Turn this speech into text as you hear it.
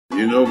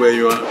you know where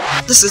you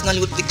are? This is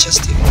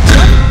Nollywoodpicturestv.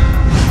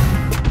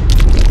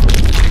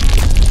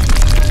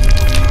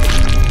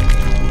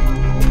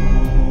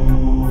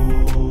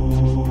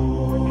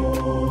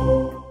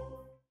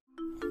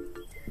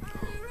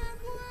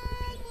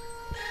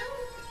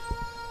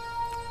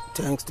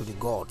 Thanks to the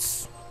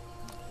gods,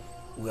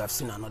 we have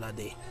seen another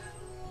day.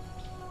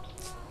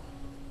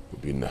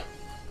 Ubina,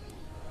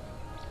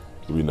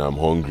 I'm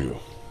hungry.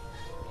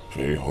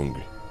 Very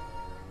hungry.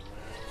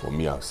 For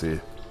me, I'll say,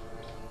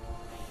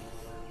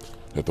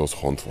 let us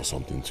hunt for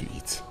something to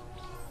eat.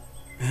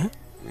 Huh?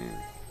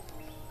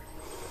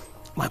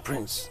 My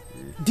prince,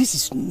 this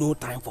is no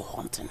time for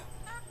hunting.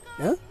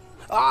 Huh?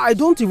 I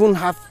don't even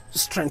have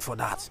strength for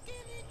that.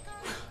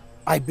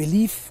 I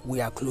believe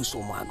we are close to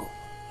Omago.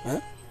 Huh?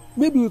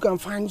 Maybe we can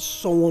find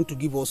someone to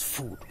give us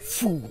food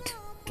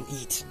to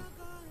eat.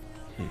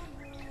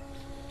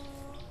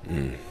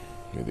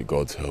 May the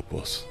gods help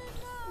us.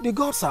 The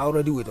gods are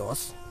already with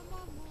us.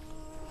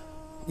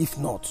 If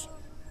not,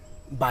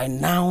 by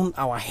now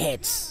our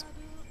heads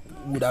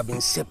would have been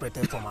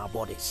separated from our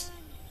bodies.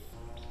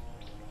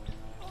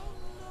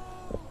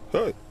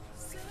 Hey.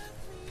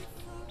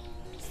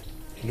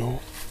 You know,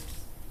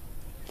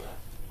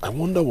 I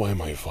wonder why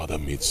my father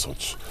made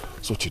such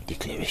a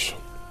declaration.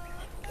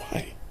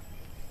 Why?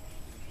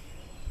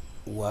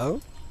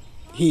 Well,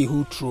 he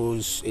who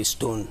throws a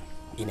stone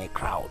in a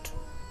crowd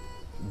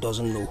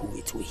doesn't know who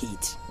it will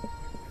hit.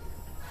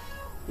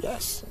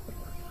 Yes.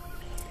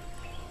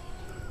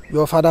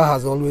 Your father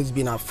has always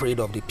been afraid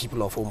of the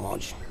people of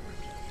Omoj.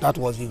 That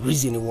was the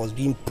reason he was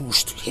being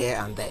pushed here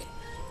and there.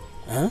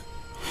 Huh?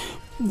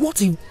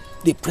 What if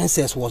the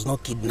princess was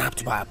not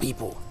kidnapped by our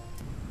people?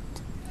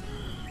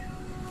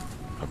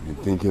 I've been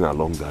thinking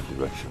along that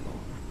direction,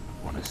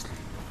 honestly.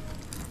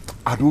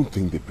 I don't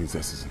think the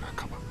princess is in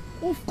Akaba.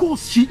 Of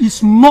course she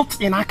is not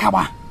in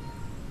Akaba.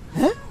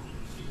 Huh?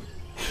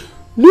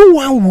 No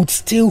one would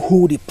still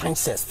hold the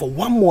princess for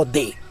one more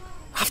day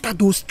after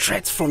those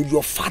threats from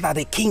your father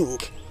the king.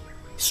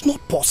 It's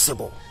not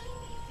possible.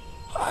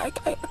 I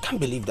can't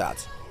believe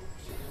that.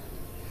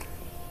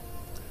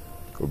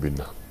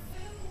 Obina,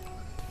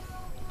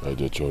 I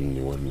just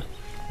only one.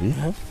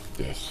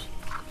 Yes.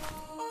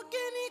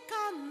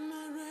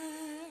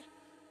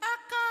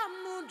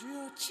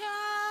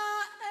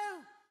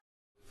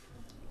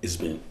 It's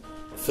been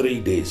 3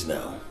 days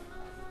now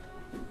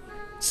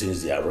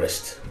since the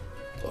arrest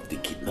of the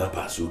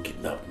kidnappers who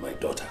kidnapped my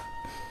daughter.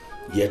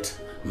 Yet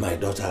my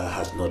daughter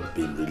has not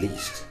been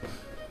released,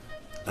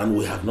 and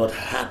we have not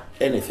had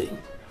anything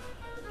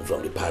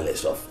from the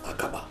palace of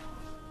Akaba.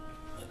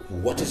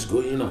 What is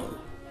going on?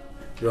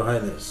 Your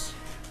Highness,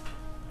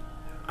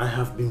 I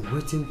have been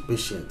waiting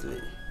patiently,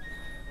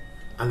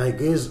 and I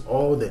guess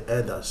all the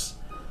elders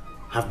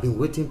have been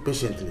waiting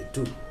patiently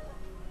too,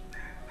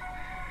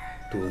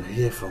 to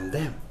hear from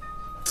them.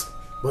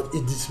 But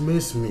it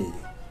dismays me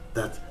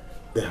that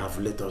they have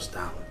let us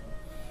down.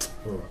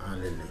 Oh,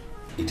 Alele.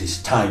 It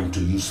is time to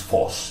use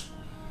force.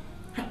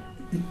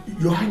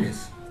 Your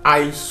Highness,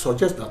 I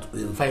suggest that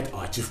we invite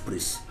our chief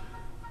priest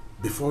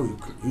before we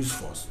use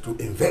force to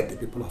invade the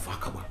people of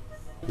Akaba.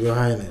 Your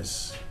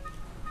Highness,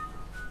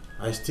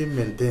 I still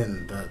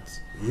maintain that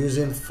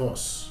using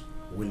force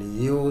will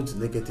yield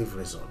negative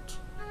result.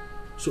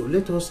 So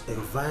let us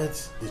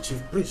invite the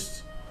chief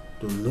priest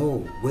to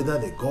know whether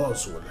the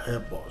gods will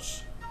help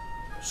us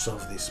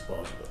solve this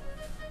puzzle.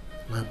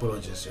 My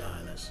apologies, Your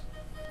Highness.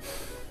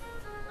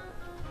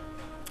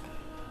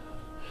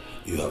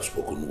 You have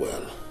spoken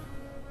well.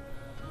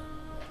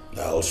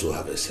 I also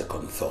have a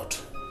second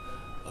thought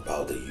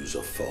about the use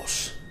of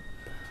force.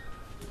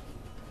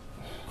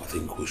 I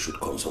think we should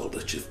consult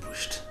the chief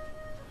priest.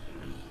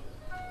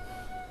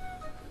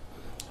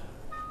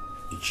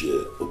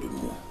 Ichie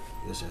Obimu.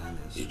 Yes, Your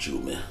Highness.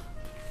 Ichiume.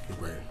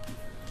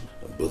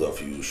 Both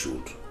of you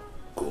should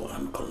go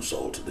and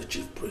consult the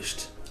chief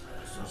priest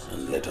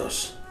and let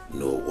us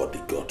know what the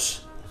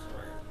gods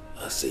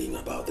are saying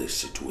about this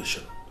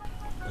situation.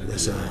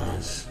 Yes, Your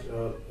Highness.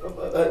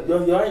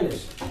 Your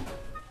Highness,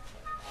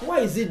 why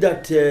is it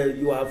that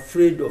you are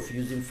afraid of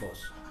using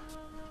force?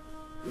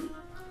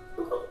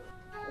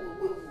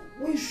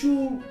 We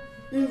should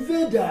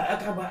invade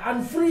Akaba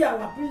and free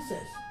our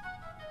princess.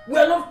 We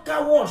are not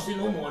cowards in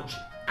Omoji.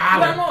 We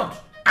are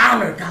not.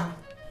 America,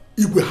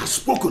 Igwe has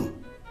spoken.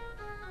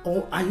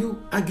 Or are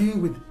you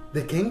arguing with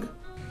the king?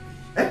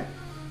 Eh?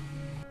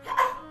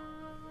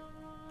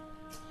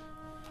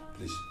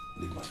 Please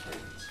leave my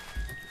presence.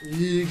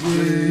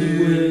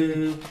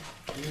 Igwe.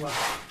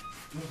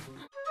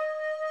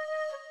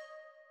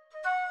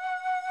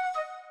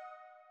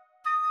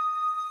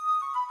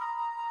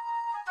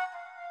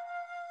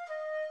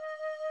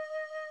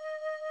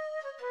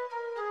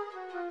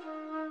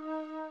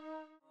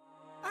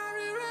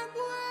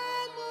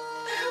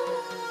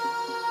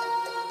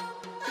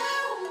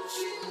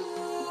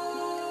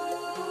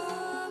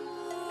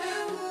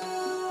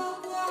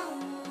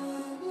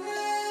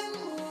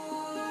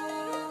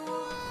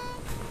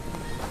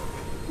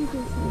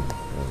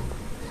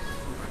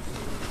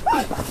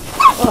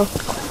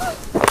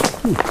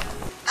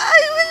 I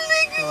will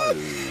make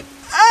you.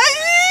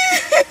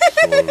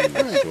 Did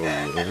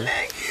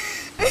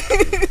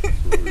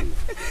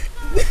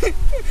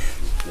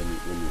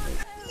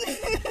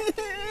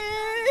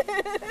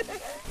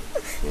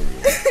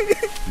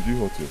you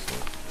hurt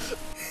yourself?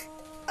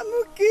 I'm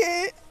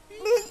okay.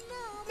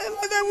 My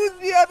mother would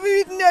be happy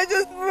with me. I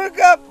just broke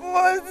up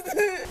once.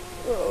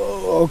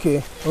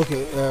 Okay.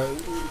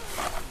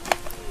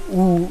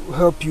 We'll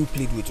help you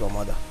plead with your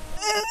mother.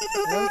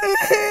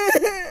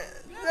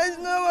 There's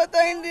no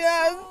water in the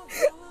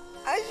house.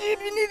 I should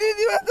be needing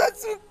the water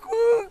to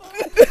cook.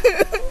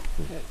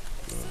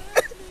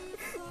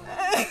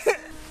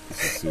 This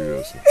is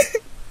serious.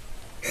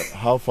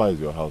 How far is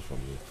your house from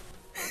here?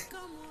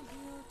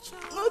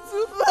 Not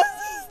too far.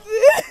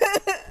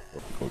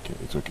 Okay,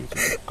 it's okay.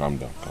 Calm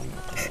down.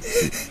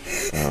 See,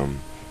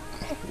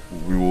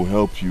 we will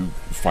help you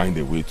find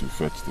a way to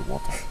fetch the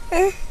water.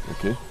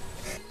 Okay?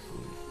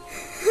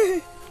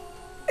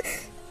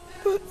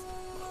 But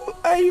who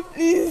are you,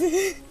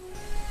 please?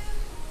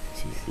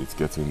 See, it's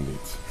getting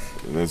late.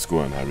 Let's go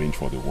and arrange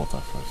for the water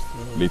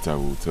first. Later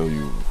we'll tell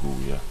you who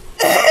we are.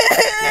 We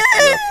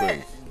are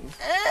friends.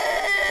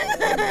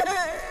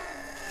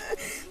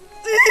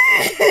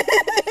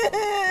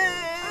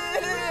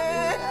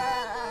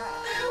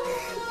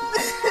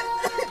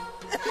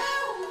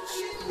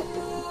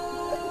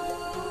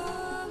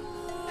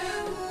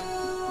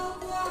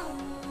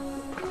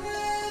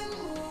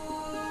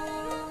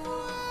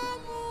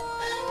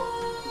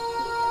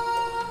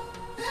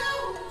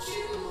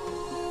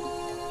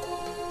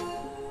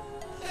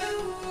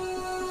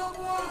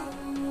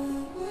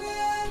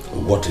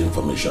 What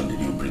information did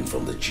you bring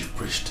from the chief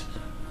priest?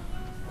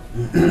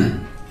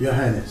 Your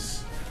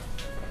Highness,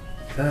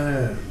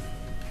 the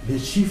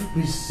chief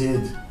priest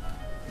said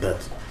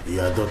that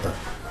your daughter,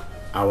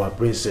 our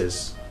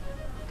princess,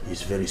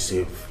 is very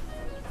safe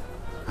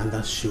and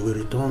that she will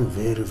return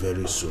very,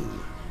 very soon.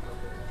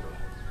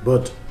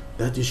 But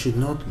that you should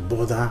not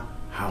bother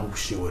how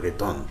she will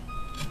return.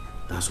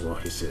 That's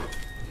what he said.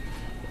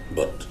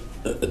 But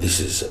this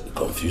is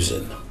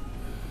confusing.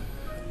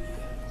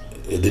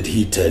 Did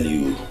he tell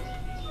you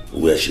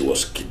where she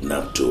was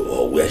kidnapped to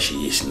or where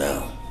she is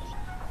now?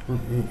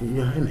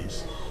 Your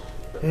Highness,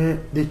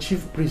 the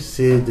chief priest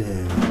said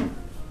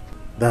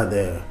that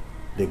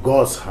the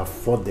gods have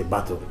fought the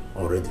battle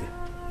already.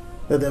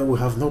 That there will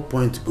have no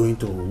point going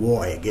to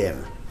war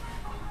again.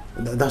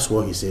 That's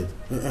what he said.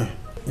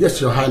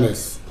 Yes, Your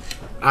Highness.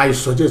 I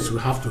suggest we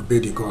have to obey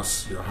the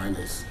gods, Your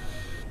Highness.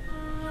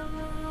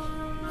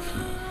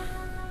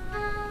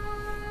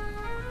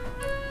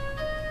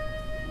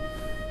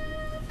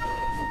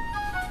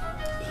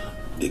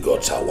 The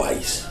gods are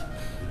wise.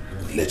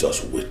 Let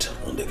us wait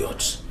on the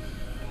gods.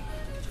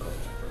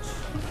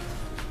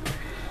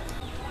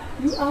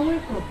 You are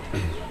welcome.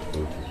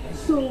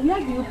 So, where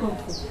do you come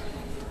from?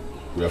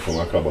 We are from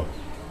Akaba.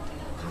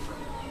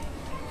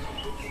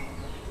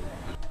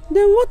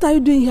 Then what are you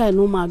doing here in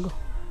Omago?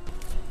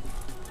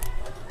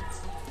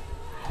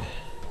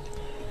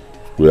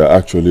 We are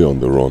actually on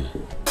the run.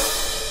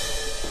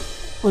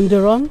 On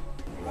the run?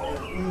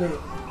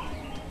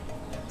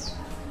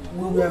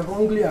 We were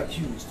wrongly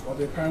accused of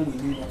a crime we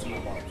knew nothing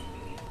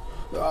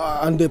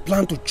about. And they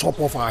planned to chop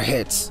off our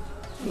heads.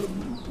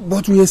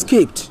 But we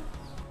escaped.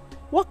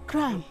 What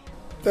crime?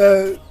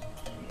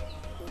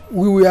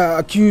 We were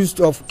accused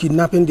of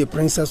kidnapping the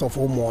princess of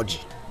Omoji.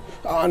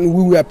 And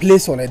we were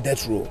placed on a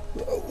death row.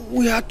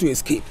 We had to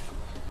escape.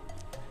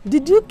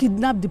 Did you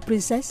kidnap the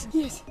princess?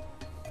 Yes.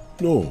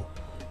 No,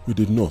 we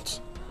did not.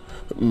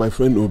 My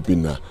friend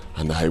Obina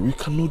and we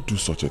cannot do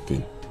such a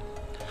thing.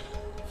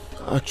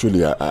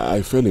 Actually,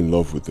 I fell in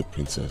love with the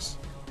princess.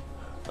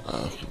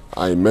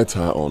 I met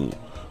her on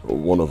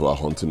one of our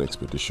hunting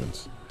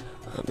expeditions.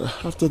 And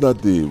after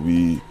that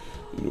day,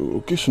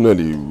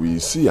 occasionally we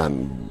see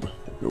and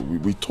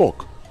we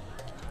talk.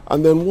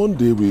 And then one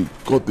day we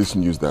got this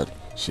news that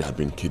she had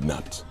been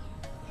kidnapped.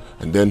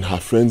 And then her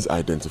friends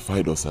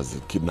identified us as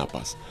the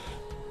kidnappers.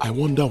 I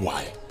wonder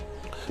why.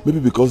 Maybe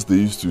because they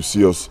used to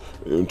see us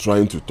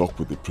trying to talk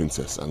with the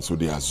princess, and so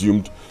they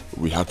assumed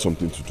we had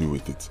something to do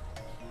with it.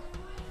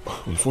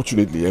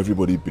 Unfortunately,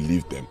 everybody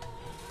believed them,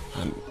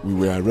 and we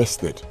were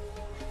arrested.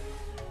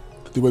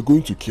 They were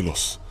going to kill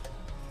us.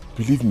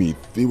 Believe me,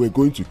 they were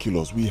going to kill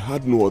us. We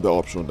had no other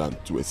option than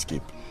to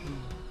escape.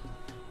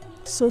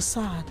 So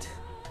sad.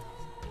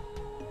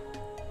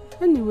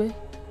 Anyway,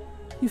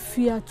 if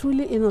you are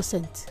truly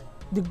innocent,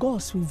 the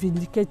gods will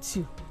vindicate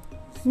you.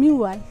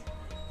 Meanwhile,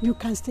 you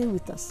can stay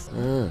with us.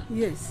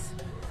 Yes.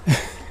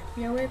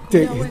 You're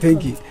welcome.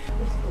 Thank you.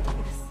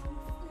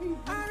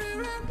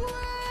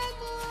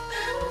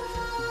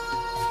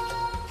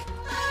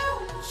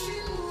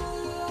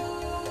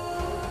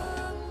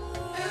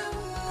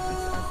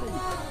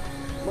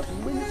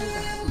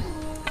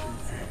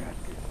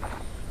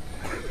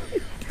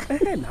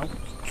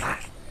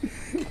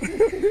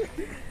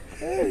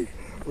 Hey,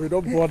 we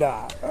don't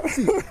bother.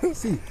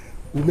 See,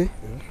 Ume,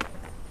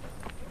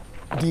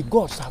 the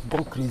gods have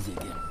gone crazy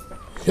again.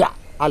 Yeah,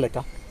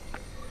 Aleka.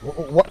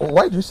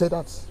 Why do you say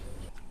that?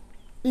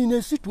 In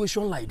a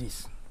situation like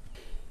this,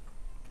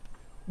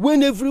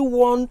 when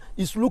everyone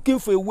is looking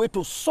for a way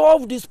to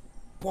solve this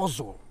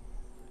puzzle,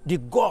 the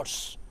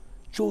gods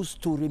chose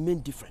to remain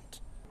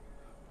different.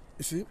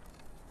 You see,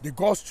 the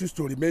gods choose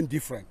to remain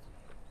different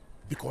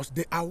because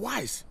they are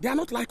wise. They are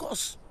not like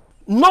us.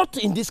 Not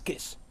in this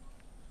case.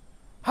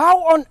 How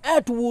on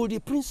earth will the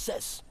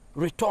princess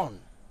return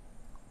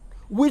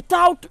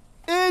without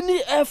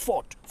any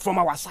effort from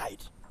our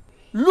side?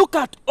 Look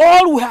at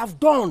all we have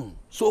done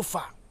so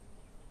far,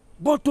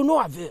 but to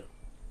no avail.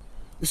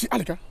 You see,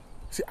 Alika,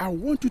 I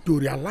want you to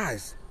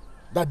realize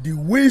that the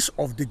ways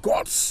of the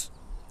gods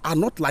are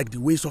not like the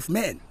ways of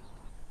men.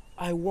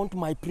 I want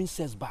my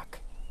princess back.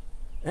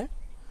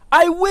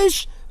 I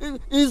wish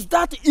it's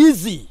that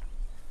easy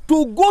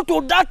to go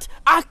to that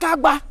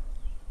Akaba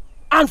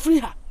and free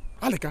her.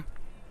 Alika,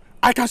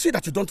 I can see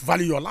that you don't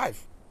value your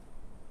life.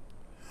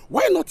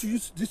 Why not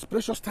use this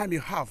precious time you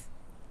have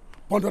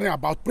pondering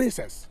about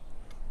princess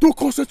to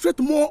concentrate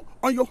more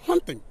on your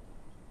hunting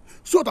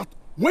so that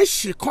when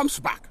she comes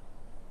back,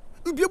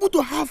 you'll be able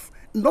to have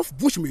enough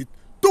bushmeat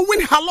to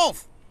win her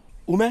love?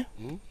 Ume,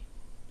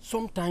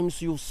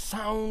 sometimes you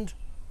sound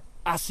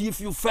as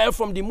if you fell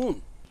from the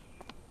moon.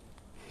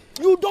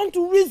 You don't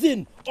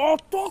reason or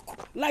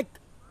talk like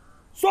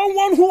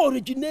someone who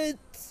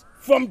originates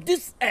from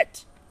this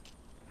earth.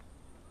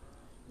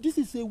 This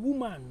is a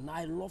woman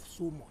I love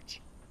so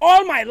much,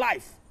 all my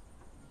life,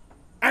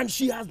 and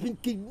she has been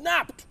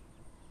kidnapped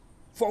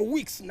for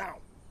weeks now.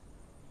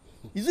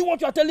 Is it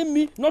what you are telling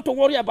me not to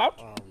worry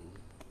about?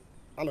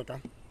 Alika,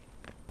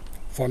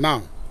 for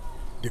now,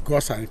 the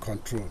gods are in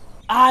control.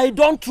 I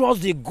don't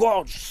trust the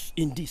gods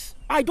in this.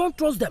 I don't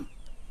trust them.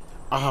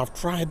 I have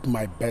tried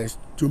my best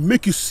to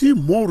make you see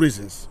more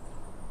reasons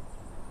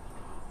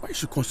why you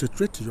should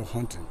concentrate on your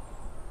hunting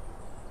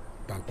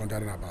than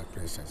pondering about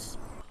princess.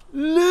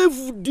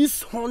 Leave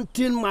this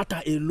hunting matter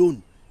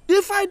alone.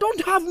 If I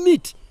don't have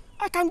meat,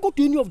 I can go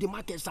to any of the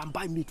markets and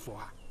buy meat for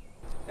her.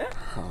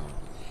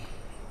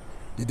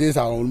 The days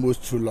are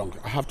almost too long.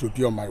 I have to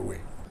be on my way.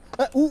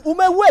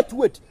 Ume,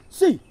 wait.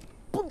 See,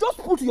 just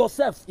put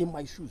yourself in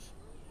my shoes.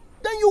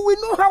 Then you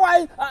will know how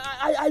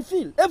I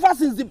feel ever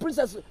since the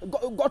princess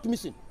got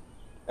missing.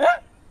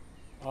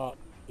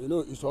 You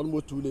know, it's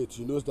almost too late.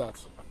 She knows that.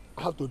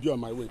 I have to be on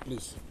my way,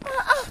 please.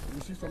 You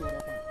see some other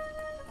time.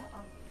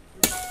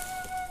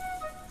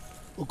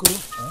 Okoro,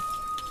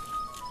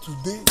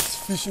 today's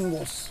fishing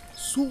was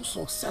so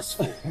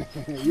successful.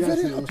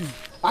 Yes, Very happy.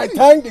 I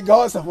thank the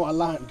gods of our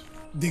land.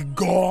 The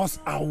gods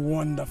are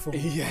wonderful.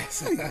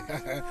 Yes.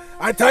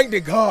 I thank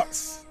the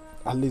gods.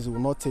 At least we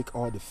will not take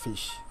all the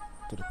fish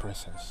to the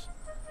princess.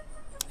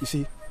 You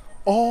see,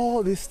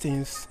 all these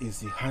things is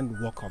the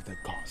handwork of the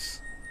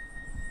gods.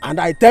 And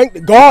I thank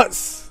the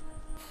gods.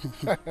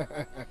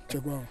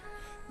 Chegwa,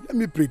 let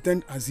me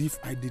pretend as if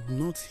I did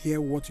not hear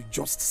what you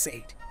just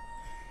said.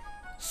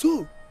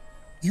 So,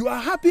 you are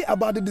happy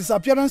about the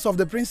disappearance of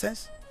the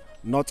princess?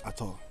 Not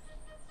at all.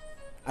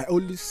 I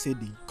only say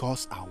the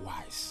gods are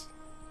wise.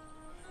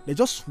 They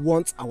just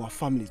want our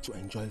family to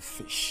enjoy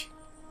fish.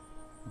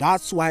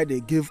 That's why they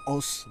give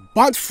us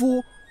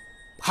bountiful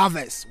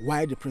harvest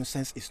while the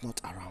princess is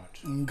not around.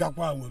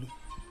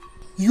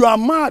 You are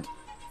mad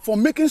for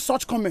making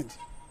such comments.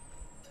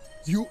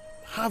 You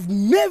have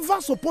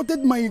never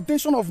supported my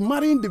intention of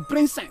marrying the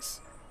princess.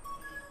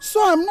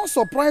 So I'm not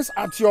surprised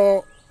at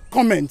your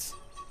comments.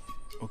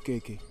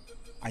 Okay.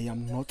 I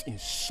am not in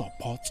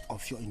support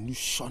of your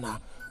illusional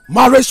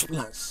marriage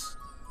plans.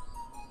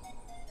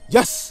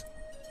 Yes,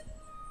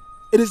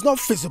 it is not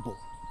feasible.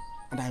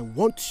 And I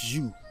want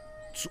you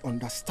to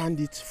understand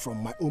it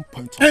from my own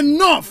point of view.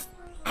 Enough!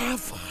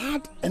 I've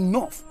had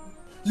enough.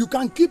 You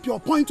can keep your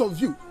point of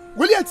view.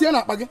 Will you tell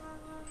me?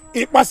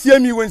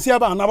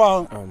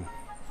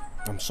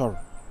 I'm sorry.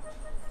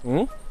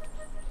 Calm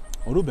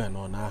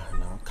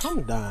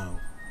down.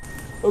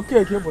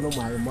 Okay,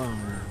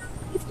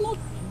 If not,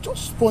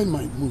 just spoil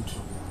my mood.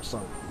 I'm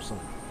sorry.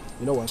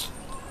 You know what?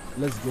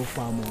 Let's go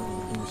far more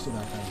in the bush so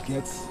that I can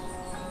get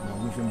my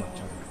weaving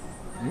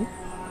material.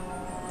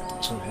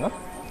 Sorry, huh?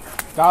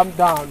 Calm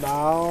down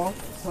now.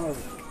 Sorry.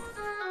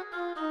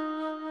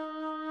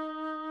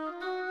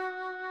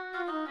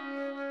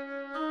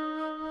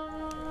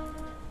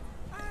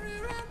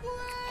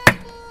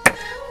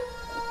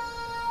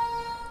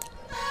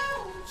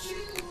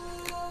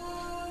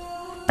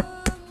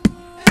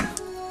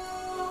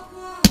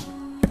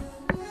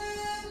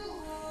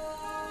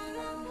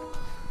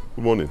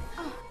 Good morning.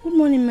 Good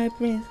morning, my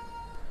prince.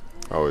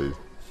 How are you?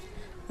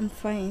 I'm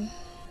fine.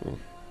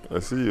 I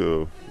see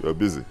you're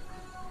busy.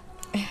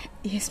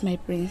 Yes, my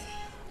prince.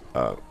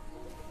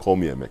 Call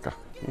me Emeka.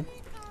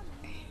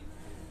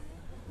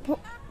 But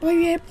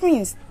you're a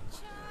prince.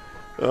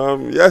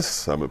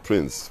 Yes, I'm a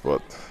prince,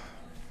 but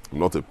I'm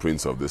not a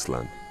prince of this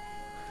land.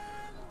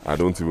 I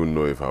don't even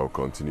know if I'll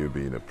continue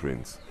being a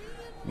prince,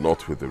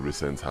 not with the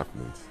recent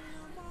happenings.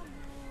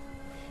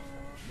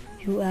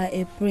 You are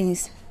a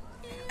prince,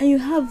 and you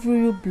have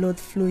royal blood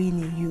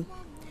flowing in you.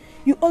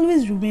 You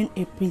always remain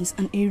a prince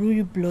and a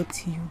royal blood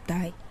till you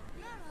die.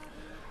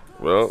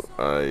 Well,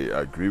 I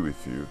agree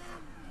with you,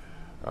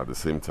 At the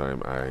same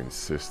time, I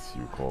insist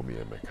you call me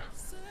Emeka.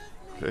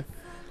 Okay?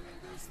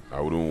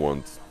 I wouldn't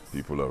want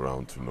people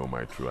around to know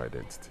my true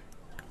identity.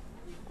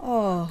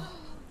 Oh,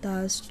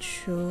 that's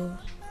true.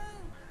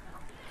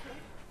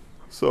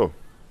 So,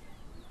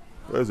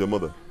 where's your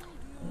mother?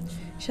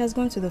 She has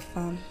gone to the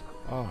farm.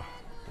 Ah,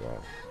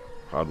 wow.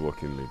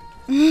 Hard-working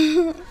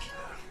lady.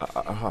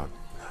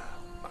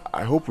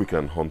 I hope we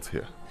can hunt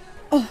here.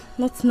 Oh,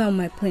 not now,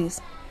 my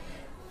prince.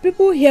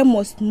 People here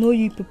must know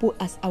you people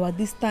as our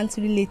distant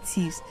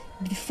relatives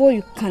before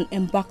you can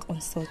embark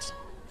on such.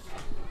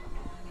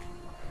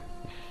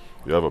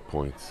 You have a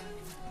point.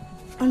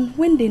 And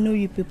when they know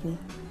you people,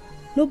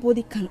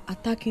 nobody can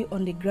attack you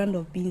on the ground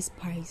of being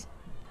spies.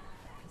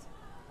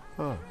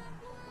 Ah.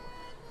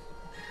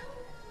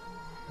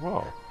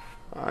 Wow.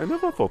 I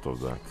never thought of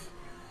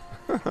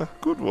that.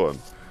 Good one.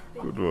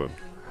 Good one.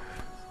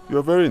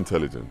 You're very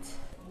intelligent.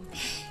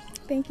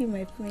 Thank you,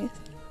 my prince.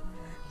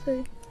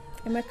 Sorry,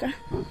 Emeka.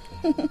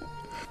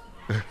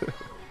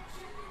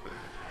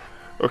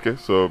 Okay,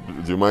 so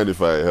do you mind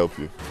if I help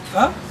you?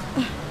 Huh?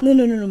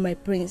 No, my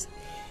prince.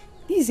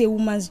 This is a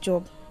woman's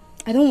job.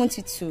 I don't want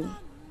you to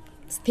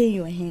stay in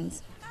your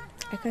hands.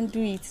 I can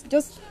do it.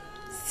 Just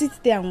sit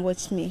there and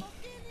watch me.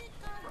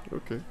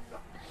 Okay.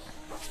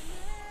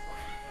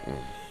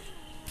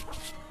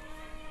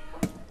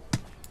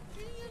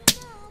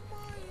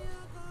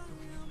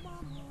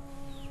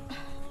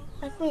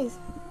 My prince,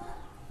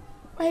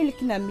 why are you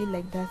looking at me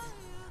like that?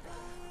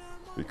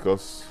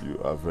 Because you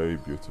are very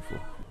beautiful.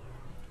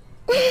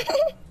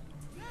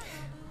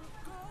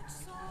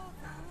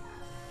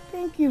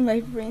 Thank you,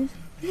 my prince.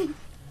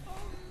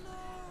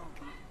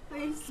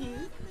 Thank you.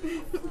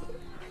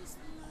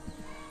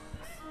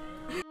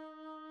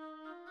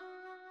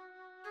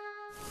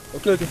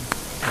 Okay.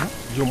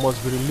 You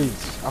must be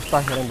relieved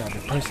after hearing that the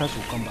princess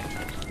will come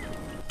back.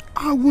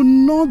 I will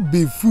not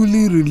be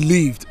fully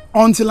relieved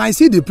until I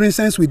see the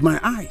princess with my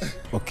eyes.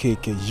 Okay,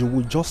 you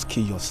will just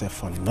kill yourself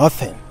for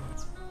nothing.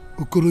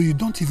 Okoro, you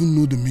don't even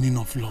know the meaning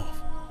of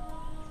love.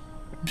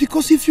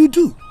 Because if you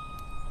do,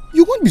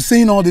 you won't be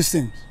saying all these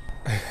things.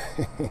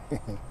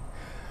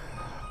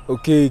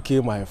 Okay,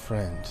 my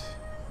friend.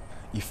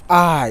 If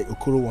I,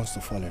 Okoro, wants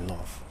to fall in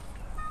love,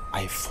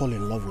 I fall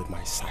in love with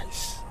my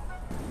size.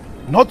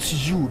 Not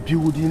you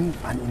building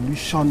an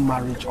illusion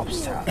marriage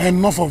upstairs.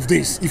 Enough of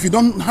this. If you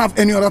don't have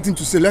any other thing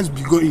to say, let's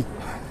be going.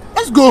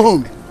 Let's go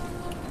home.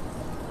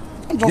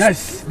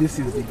 Yes, this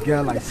is the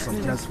girl I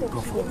suggest we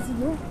go for.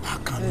 How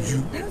can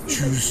you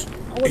choose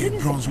a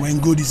bronze when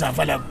gold is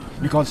available?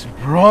 Because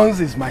bronze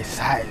is my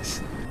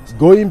size.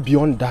 Going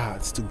beyond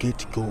that to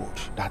get gold,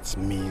 that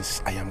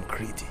means I am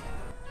greedy.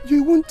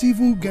 You won't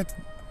even get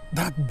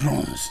that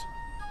bronze.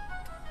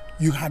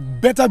 You had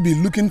better be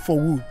looking for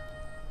wood.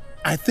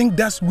 I think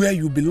that's where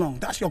you belong.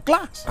 That's your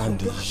class.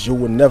 And you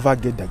will never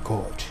get the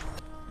gold.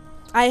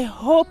 I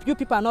hope you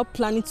people are not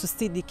planning to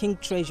steal the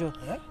king's treasure.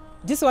 Yeah?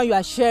 This one you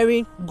are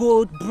sharing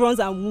gold, bronze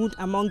and wood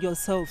among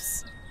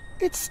yourselves.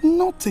 It's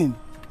nothing.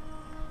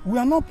 We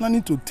are not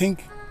planning to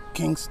take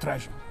king's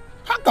treasure.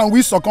 How can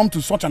we succumb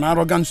to such an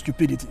arrogant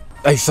stupidity?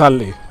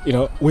 Exactly. You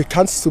know, we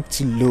can't stoop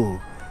too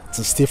low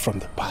to steal from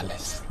the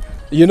palace.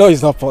 You know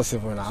it's not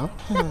possible now.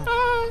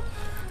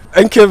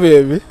 Thank you,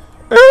 baby.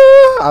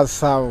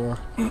 Asawa,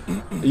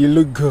 you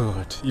look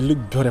good. You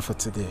look beautiful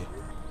today.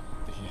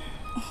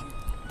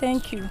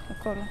 Thank you,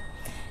 Okoro.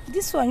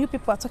 This one you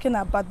people are talking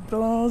about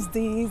bronze,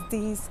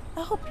 this.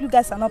 I hope you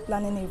guys are not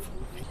planning evil.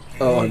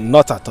 Oh,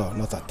 not at all,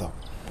 not at all.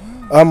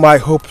 I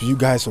hope you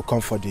guys will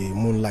come for the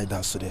moonlight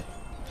dance today.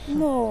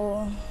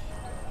 No.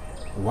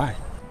 Why?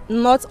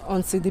 Not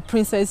until the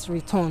princess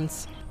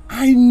returns.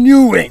 I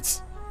knew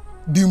it.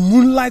 The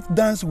moonlight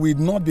dance will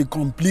not be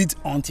complete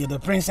until the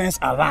princess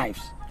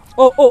arrives.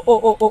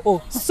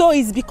 Oh. So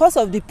it's because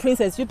of the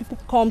princess you people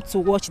come to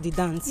watch the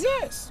dance?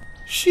 Yes.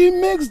 She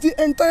makes the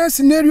entire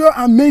scenario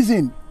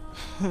amazing.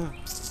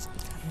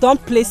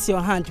 Don't place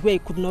your hand where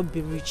it could not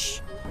be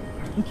reached.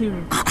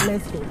 Nkiru,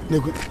 let's go.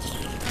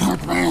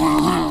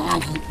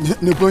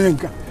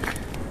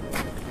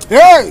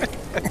 Hey!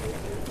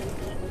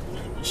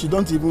 She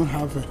don't even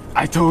have her.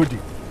 I told you.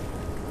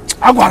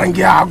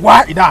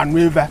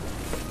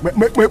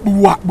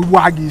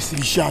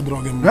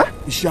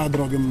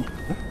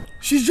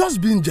 She's just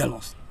being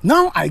jealous.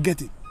 Now I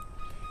get it.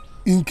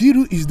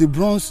 Nkiru is the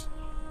bronze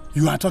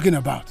you are talking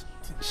about.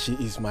 She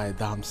is my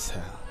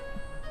damsel.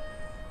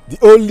 The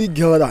only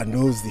girl that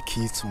knows the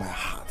key to my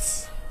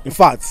heart. In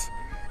fact,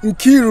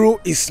 Nkiru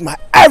is my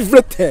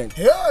everything.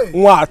 Hey.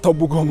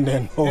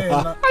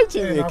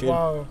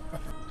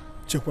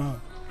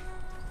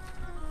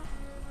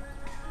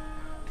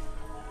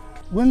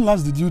 When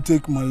last did you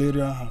take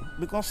malaria?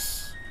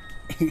 Because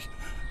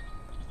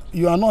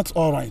you are not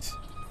all right.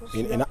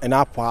 In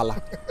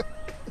Apala.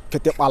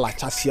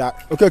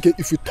 Okay,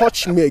 if you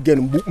touch me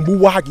again,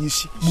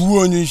 Buwagishi.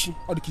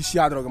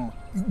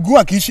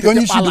 Guakishi,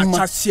 only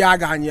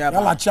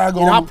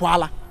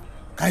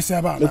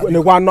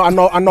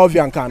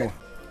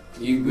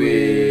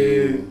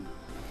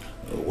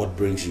what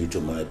brings you to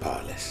my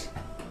palace?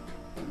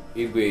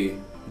 Igwe,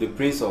 The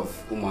Prince of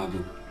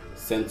Umadu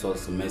sent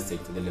us a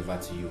message to deliver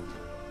to you.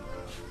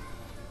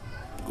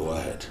 Go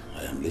ahead,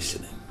 I am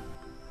listening.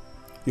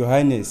 Your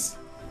Highness,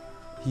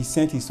 he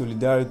sent his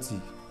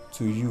solidarity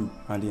to you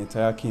and the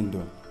entire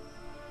kingdom.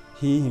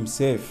 He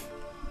himself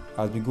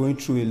has been going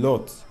through a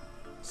lot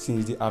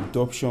since the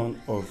abduction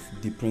of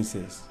the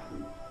princess.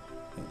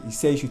 He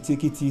said you should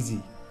take it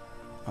easy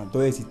and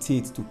don't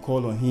hesitate to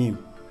call on him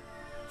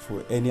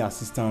for any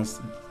assistance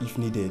if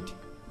needed.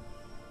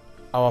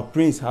 Our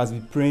prince has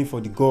been praying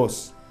for the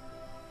gods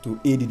to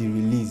aid in the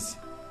release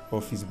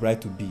of his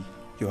bride-to-be,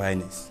 Your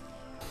Highness.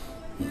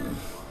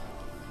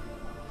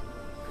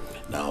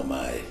 Now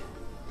my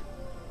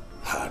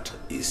heart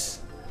is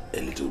a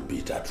little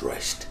bit at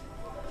rest.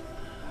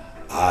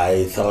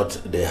 I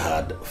thought they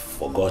had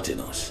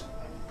forgotten us.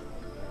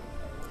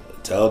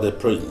 Tell the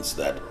prince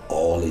that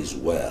all is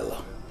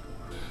well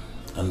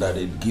and that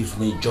it gives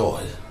me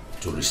joy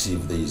to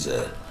receive this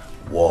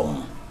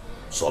warm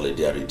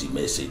solidarity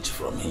message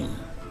from him.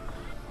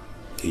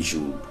 He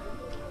should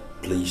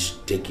please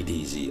take it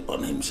easy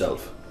on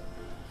himself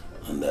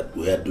and that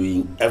we are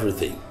doing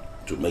everything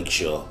to make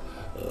sure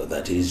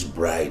that his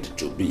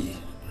bride-to-be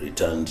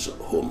returns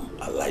home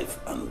alive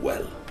and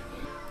well.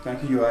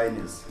 Thank you, Your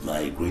Highness.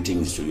 My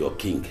greetings to your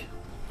king.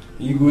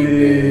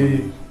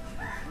 Igwe.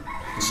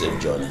 Safe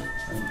journey.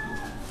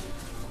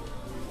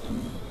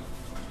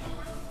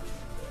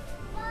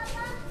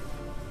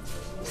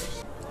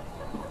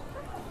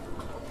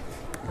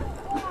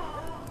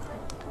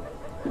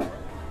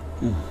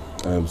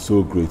 I am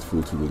so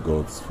grateful to the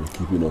gods for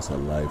keeping us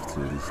alive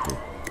till this day.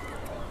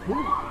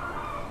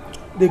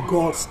 The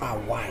gods are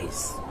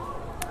wise.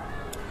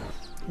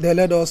 They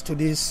led us to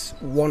this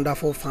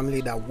wonderful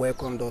family that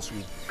welcomed us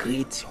with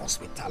great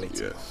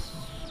hospitality. Yes.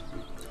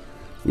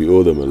 We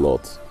owe them a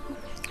lot.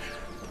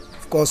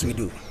 Of course we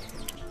do.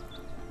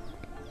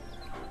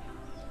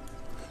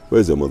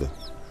 Where's your mother?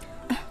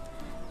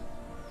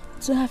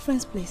 To her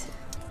friend's place.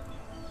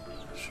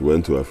 She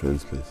went to her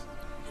friend's place?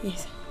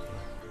 Yes.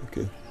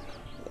 Okay.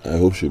 I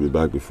hope she'll be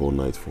back before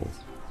nightfall.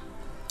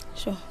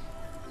 Sure.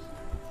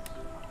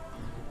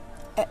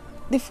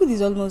 The food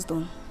is almost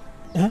done.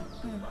 Huh?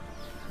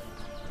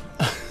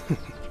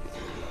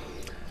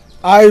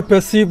 I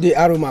perceive the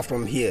aroma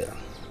from here,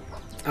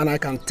 and I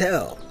can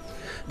tell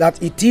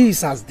that it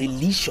is as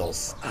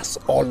delicious as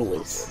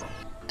always.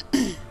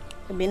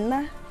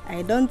 Benna,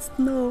 I don't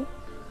know.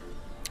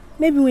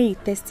 Maybe when you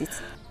taste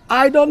it.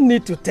 I don't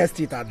need to test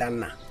it,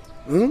 Adanna.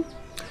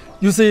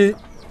 You see,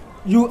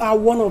 you are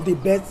one of the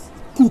best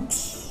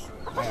cooks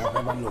I have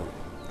ever known.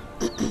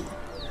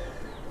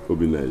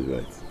 Obina is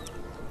right.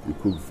 You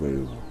cook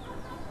very well.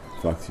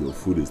 In fact, your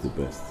food is the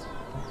best.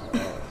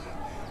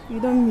 You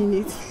don't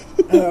mean it.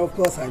 Of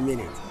course I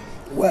mean it.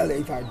 Well,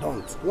 if I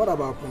don't, what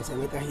about Prince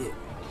Emeka here?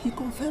 He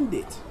confirmed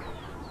it.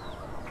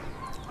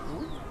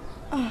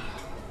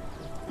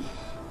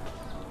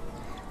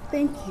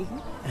 Thank you.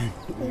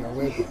 You're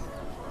welcome.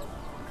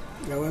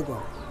 You're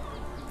welcome.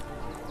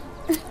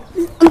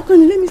 Uncle,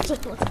 let me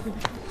check what.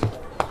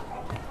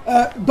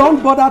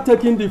 Don't bother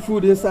taking the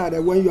food inside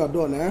when you are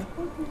done. Eh?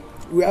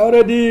 We are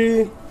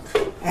already...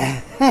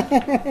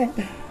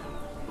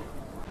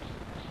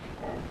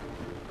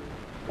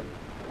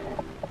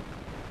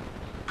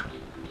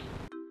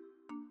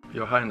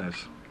 Your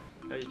Highness.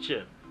 Hey,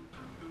 Chair.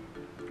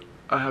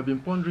 I have been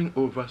pondering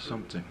over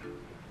something.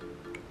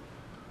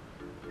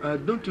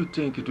 Don't you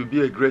think it would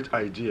be a great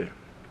idea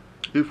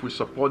if we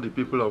support the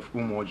people of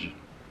Umoji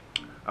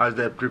as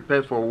they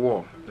prepare for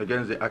war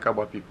against the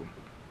Akaba people?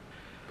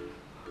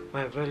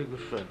 My very good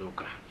friend,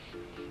 Oka.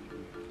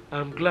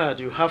 I'm glad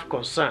you have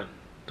concern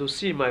to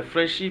see my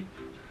friendship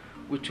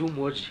with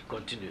Umoji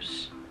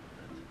continues.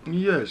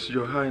 Yes,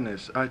 Your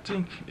Highness. I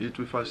think it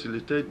will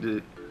facilitate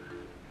the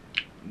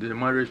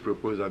marriage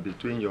proposal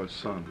between your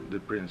son, the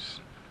prince,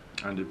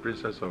 and the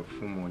princess of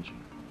Umoji.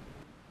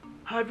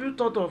 Have you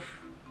thought of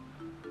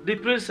the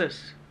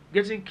princess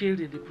getting killed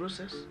in the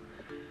process?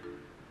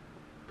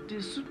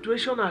 The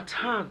situation at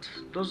hand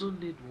doesn't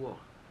need war.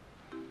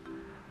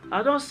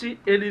 I don't see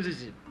any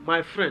reason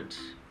my friend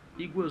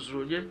Igwe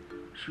Ozronye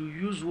should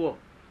use war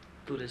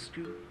to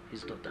rescue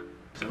his daughter.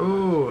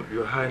 Oh,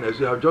 Your Highness,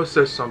 you have just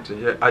said something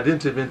here. I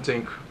didn't even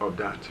think of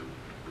that.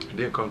 It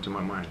didn't come to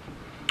my mind.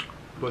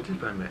 But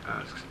if I may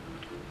ask,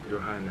 Your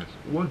Highness,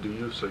 what do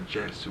you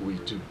suggest we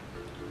do?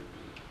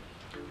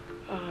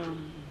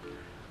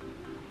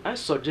 I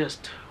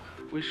suggest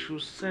we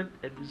should send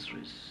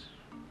emissaries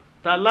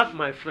to alert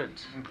my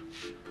friends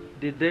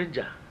the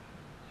danger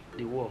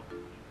the war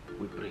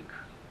will bring.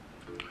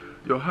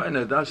 Your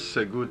Highness, that's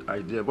a good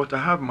idea, but I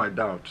have my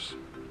doubts.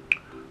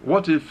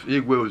 What if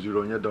Igwe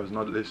Ozironye does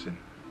not listen,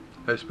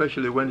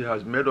 especially when he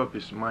has made up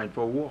his mind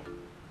for war?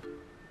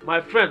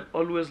 My friend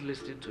always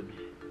listens to me.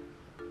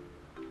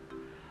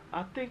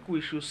 I think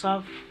we should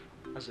serve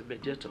as a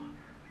mediator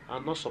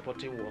and not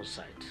supporting one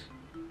side.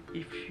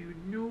 If you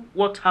knew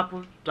what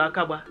happened to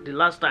Akaba the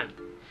last time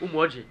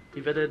Umoji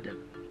invaded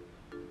them,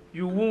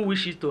 you won't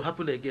wish it to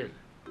happen again.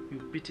 You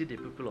pity the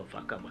people of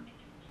Akaba.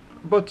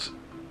 But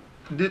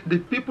the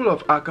people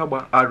of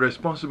Akaba are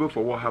responsible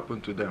for what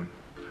happened to them.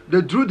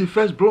 They drew the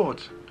first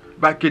blood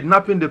by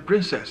kidnapping the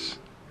princess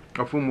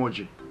of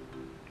Umoji.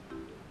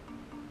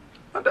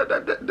 And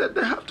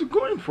they have to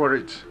go in for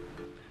it.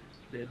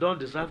 They don't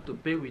deserve to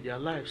pay with their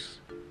lives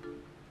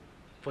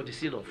for the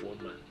sin of one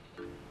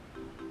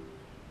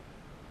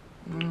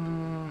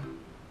man.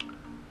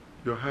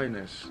 Your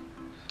Highness,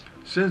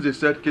 since the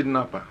said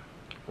kidnapper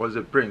was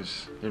the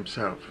prince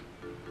himself,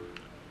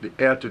 the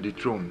heir to the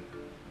throne,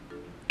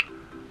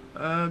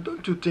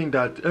 don't you think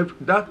that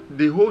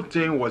the whole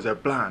thing was a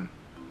plan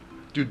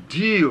to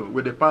deal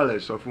with the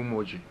palace of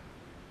Umoji?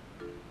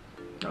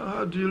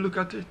 How do you look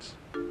at it?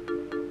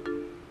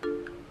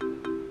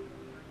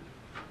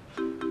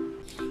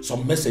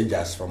 Some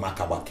messengers from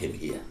Akaba came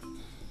here.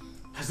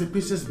 Has the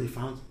princess been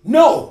found?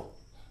 No!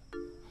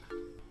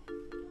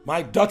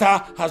 My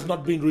daughter has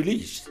not been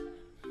released.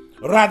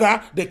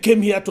 Rather, they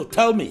came here to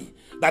tell me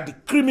that the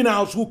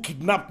criminals who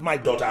kidnapped my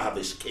daughter have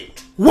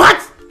escaped.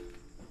 What?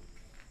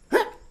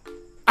 Huh?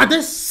 Are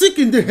they sick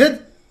in the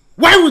head?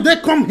 Why would they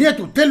come here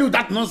to tell you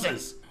that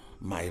nonsense?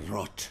 My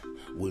wrath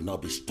will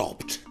not be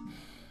stopped.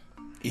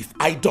 If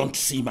I don't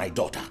see my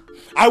daughter,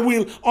 I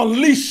will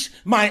unleash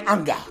my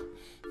anger.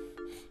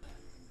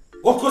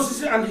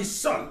 Okosisi and his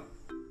son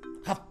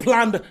have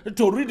planned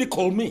to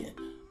ridicule me.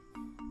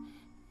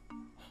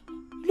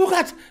 Look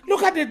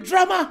at the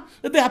drama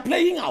they are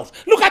playing out.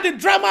 Look at the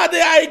drama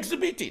they are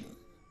exhibiting.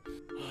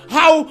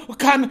 How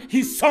can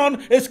his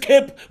son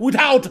escape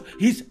without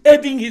his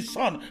aiding his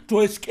son to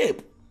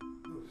escape?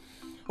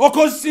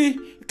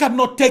 Okosisi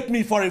cannot take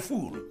me for a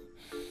fool.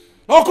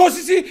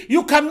 Okosisi,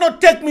 you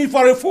cannot take me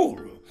for a fool.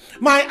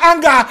 My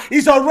anger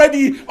is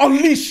already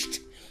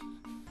unleashed.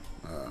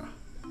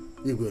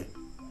 Igwe,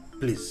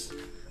 please.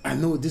 I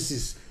know this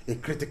is a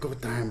critical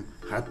time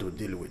hard to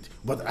deal with,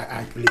 but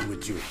I plead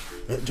with you.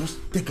 Just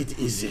take it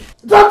easy.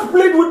 Don't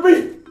plead with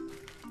me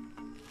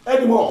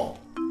anymore.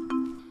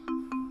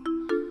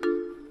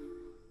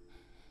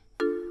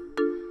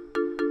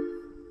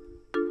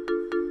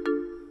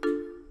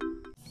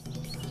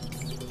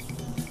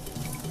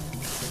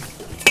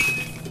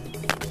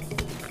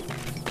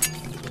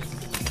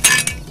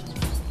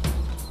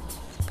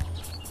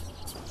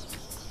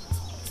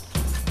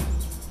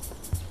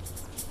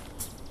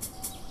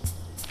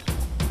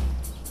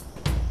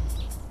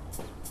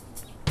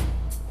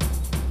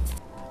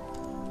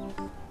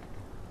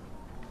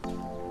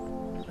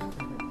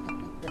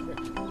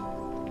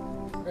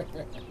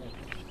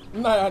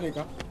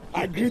 Nayalika,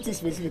 I greet you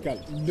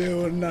specifically.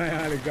 No,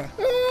 Nayalika.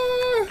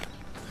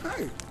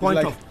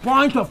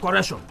 Point of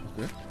correction.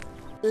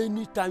 Okay.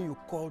 Anytime you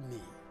call me,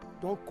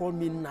 don't call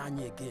me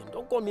Nanya again.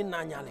 Don't call me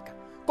Nanyalika.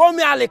 Call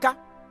me Alika.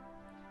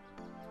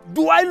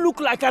 Do I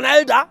look like an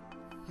elder?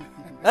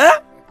 Eh?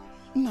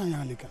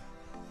 Nayalika.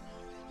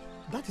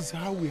 That is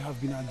how we have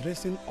been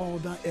addressing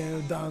other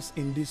elders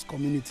in this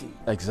community.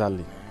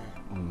 Exactly.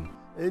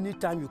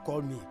 Anytime you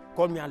call me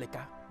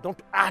Alika. Don't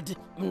add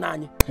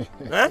Nani.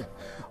 Eh?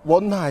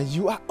 Well, now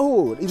you are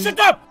old. Shut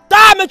up!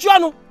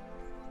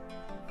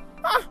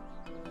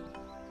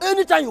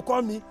 Anytime you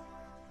call me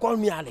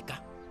Alika.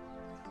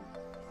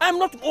 I'm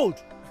not old.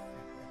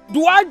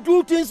 Do I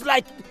do things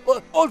like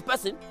old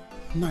person?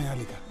 Naya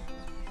Alika,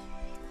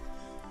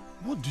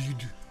 what do you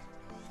do?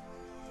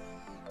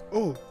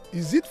 Oh,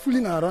 is it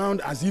fooling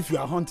around as if you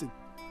are hunting?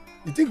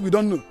 You think we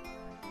don't know?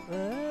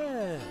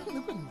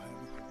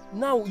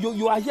 Now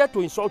you are here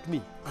to insult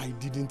me. I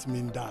didn't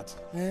mean that.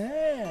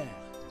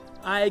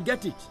 I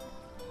get it.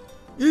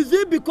 Is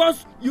it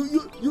because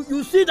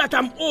you see that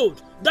I'm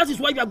old? That is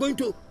why you are going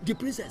to the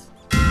princess.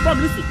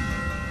 Come, listen.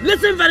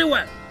 Listen very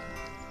well.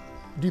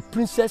 The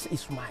princess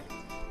is mine.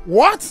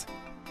 What?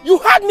 You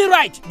heard me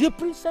right. The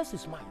princess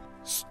is mine.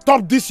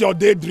 Stop this your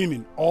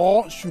daydreaming.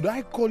 Or should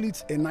I call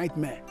it a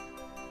nightmare?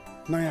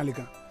 Naya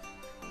Alika,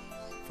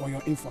 for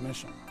your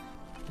information,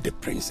 the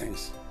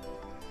princess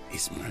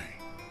is mine.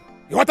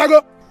 You want to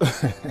go?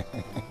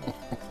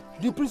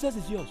 The princess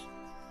is yours.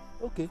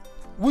 Okay.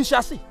 We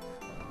shall see.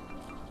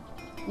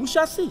 We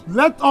shall see.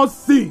 Let us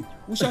see.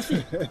 We shall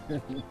see.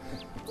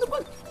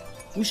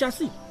 We shall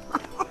see.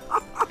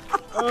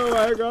 Oh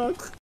my God.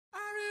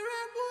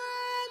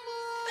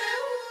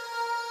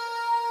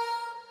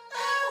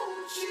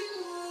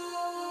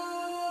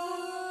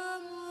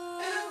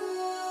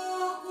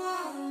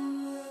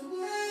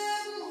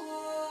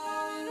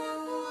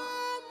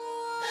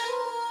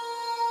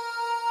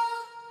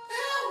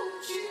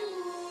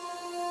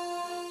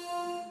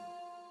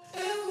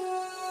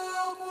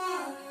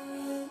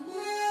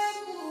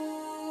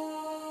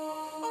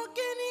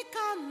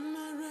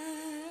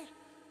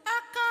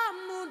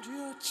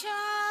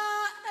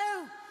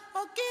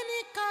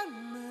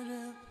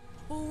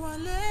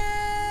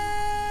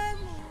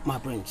 My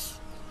prince,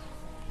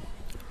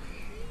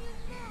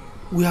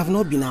 we have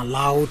not been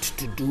allowed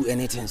to do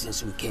anything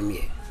since we came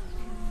here.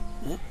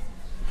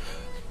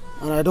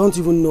 And I don't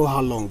even know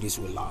how long this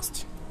will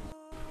last.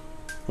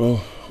 Well,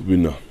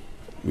 Bina,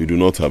 we do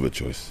not have a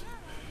choice.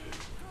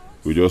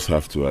 We just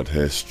have to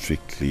adhere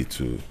strictly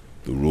to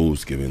the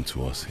rules given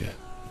to us here.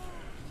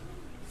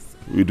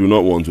 We do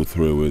not want to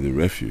throw away the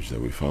refuge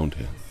that we found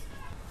here.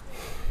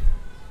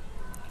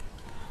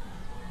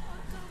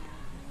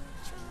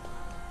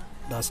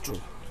 That's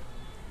true.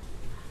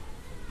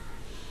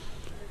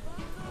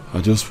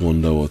 I just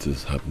wonder what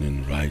is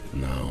happening right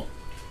now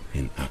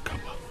in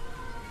Akaba,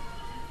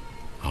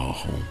 our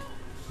home.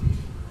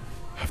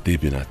 Have they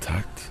been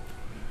attacked?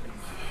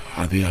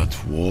 Are they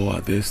at war?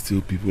 Are there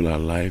still people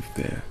alive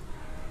there?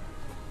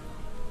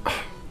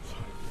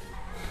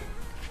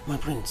 My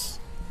prince,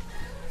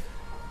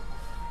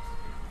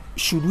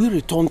 should we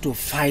return to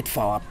fight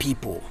for our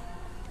people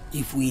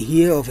if we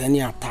hear of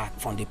any attack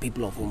from the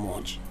people of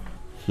Umoji?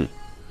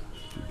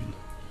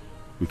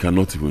 We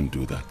cannot even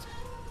do that.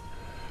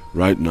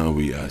 Right now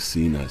we are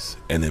seen as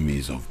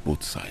enemies of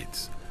both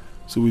sides.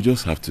 So we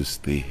just have to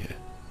stay here.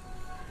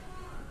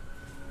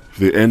 If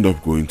they end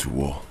up going to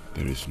war,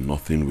 there is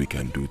nothing we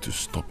can do to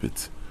stop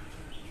it.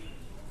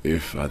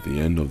 If at the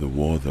end of the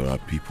war there are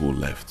people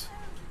left,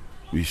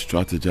 we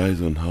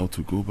strategize on how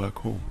to go back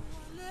home.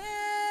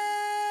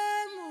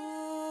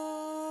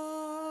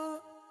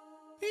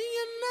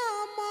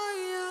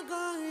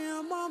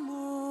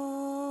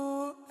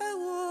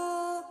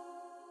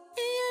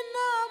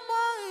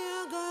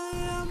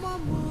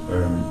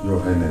 Your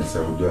Highness,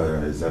 I will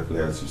do exactly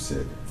as you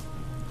said.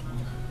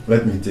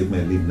 Let me take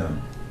my leave now.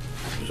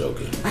 It's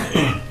okay.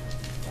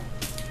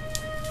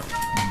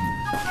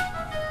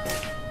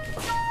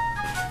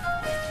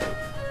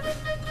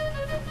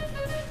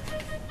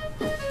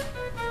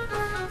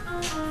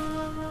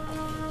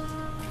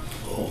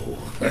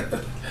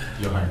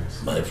 Your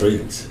Highness. My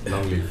friends.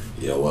 Long live.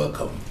 You're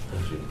welcome.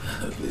 Thank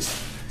you. Please,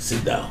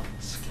 sit down.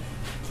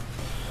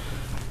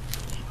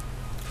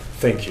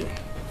 Thank you.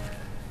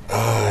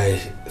 I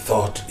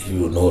thought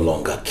you no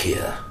longer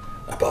care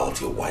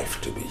about your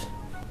wife-to-be.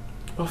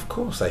 Of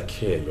course I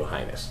care, Your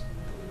Highness.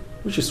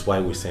 Which is why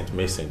we sent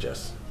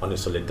messengers on a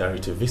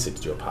solidarity visit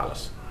to your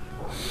palace.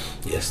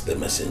 Yes, the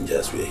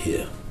messengers were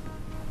here.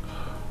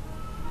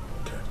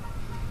 Okay.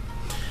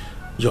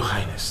 Your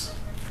Highness,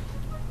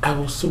 I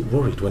was so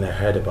worried when I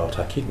heard about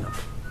her kidnap.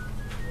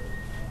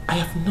 I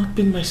have not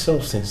been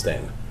myself since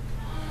then.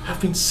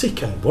 I've been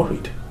sick and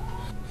worried.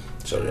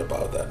 Sorry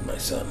about that, my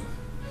son.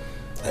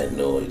 I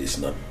know it is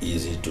not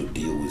easy to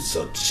deal with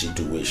such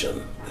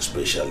situation,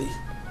 especially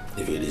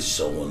if it is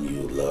someone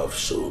you love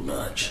so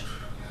much.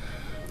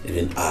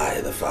 Even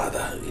I, the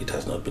father, it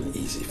has not been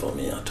easy for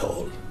me at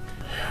all.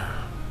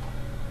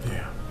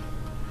 Yeah.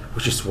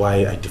 Which is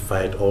why I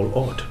defied all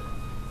odds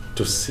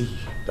to see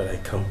that I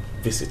come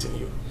visiting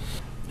you.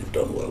 You've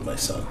done well, my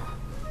son.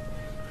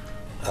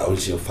 How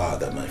is your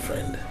father, my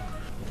friend?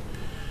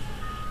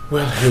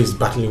 Well, he is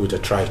battling with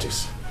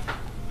arthritis,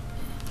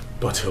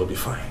 but he'll be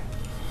fine.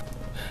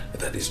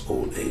 That is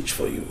old age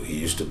for you. He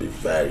used to be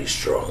very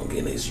strong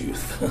in his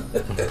youth.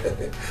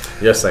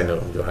 Yes, I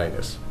know, Your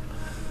Highness.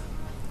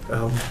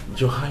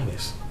 Your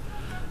Highness,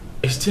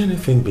 is there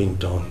anything being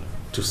done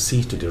to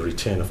see to the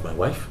return of my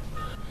wife?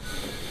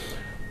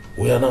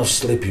 We are not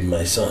sleeping,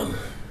 my son.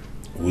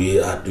 We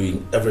are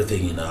doing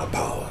everything in our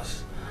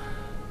powers.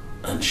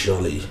 And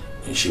surely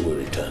she will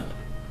return.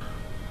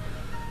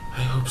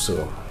 I hope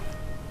so.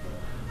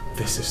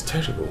 This is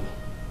terrible.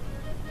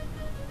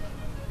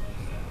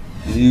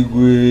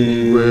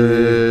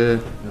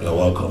 Igwe. You're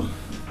welcome.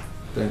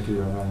 Thank you,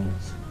 Your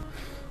Highness.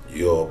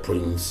 Your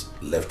prince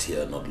left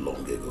here not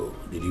long ago.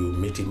 Did you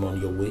meet him on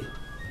your way?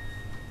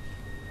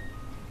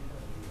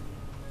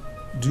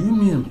 Do you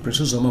mean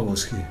Princess Zoma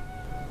was here?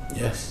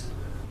 Yes.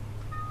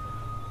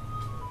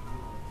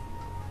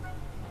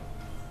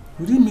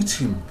 We didn't meet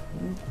him.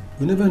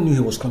 We never knew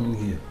he was coming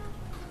here.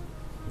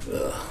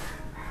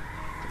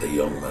 The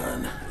young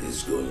man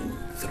is going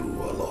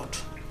through a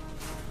lot.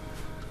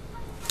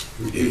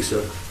 He's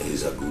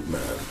a good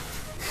man.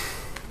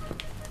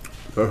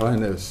 Your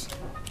Highness,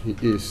 he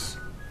is.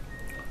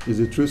 He's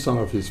the true son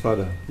of his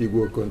father,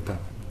 Igwe Okonta.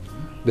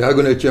 The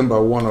Agone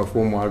Chamber one of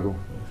Umuago.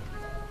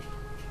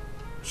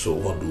 So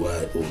what do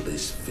I owe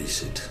this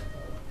visit?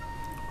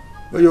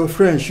 Well, your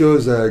friend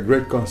shows a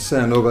great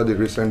concern over the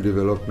recent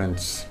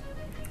developments,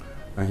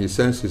 and he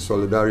sends his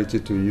solidarity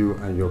to you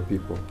and your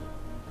people.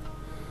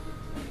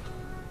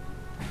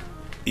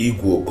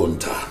 Igwe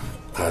Okonta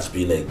has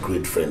been a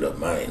great friend of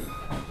mine,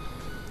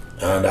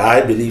 and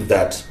I believe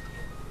that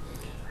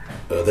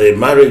the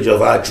marriage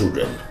of our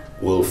children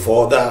will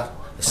further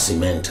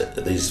cement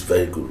this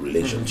very good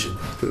relationship.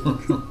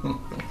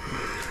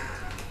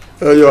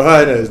 Your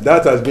Highness,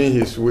 that has been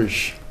his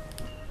wish.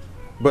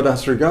 But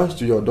as regards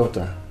to your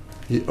daughter,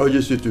 he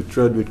urges you to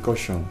tread with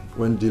caution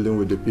when dealing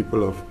with the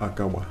people of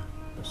Akaba.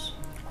 Yes.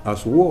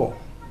 As war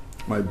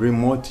might bring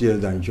more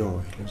tears than joy.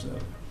 Yes,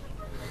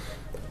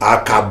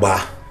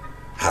 Akaba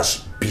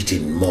has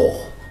beaten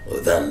more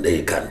than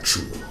they can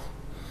chew.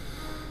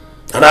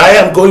 And I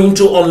am going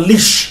to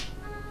unleash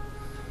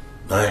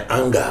my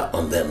anger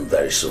on them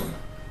very soon.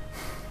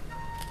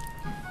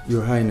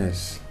 Your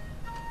Highness,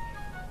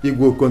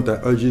 Igwe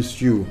Okonta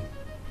urges you.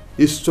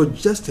 It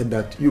suggested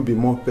that you be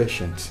more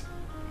patient,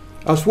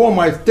 as one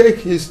might take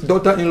his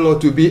daughter-in-law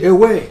to be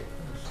away.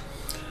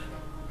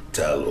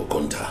 Tell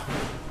Okonta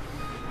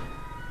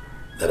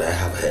that I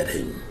have heard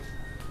him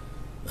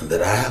and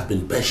that I have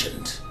been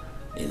patient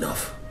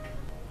enough.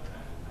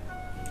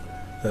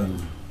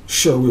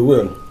 Sure, we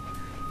will.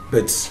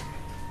 But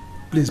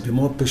please be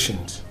more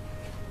patient.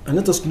 And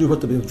let us know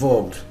what to be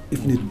involved,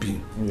 if need be.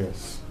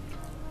 Yes.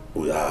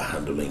 We are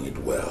handling it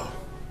well.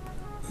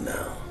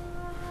 Now,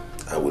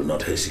 I will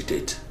not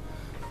hesitate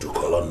to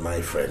call on my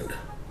friend,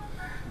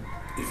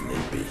 if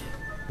need be.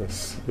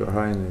 Yes, Your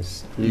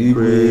Highness.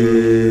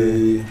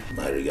 Igwe.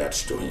 My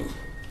regards to him.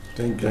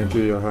 Thank you. Thank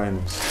you, Your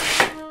Highness.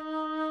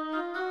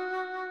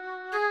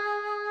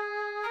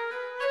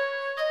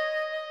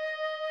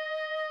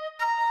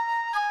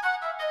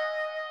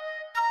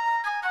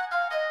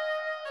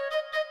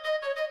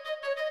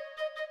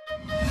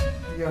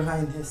 Your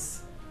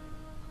Highness,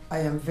 I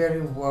am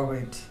very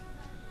worried.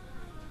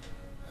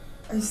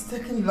 It's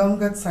taking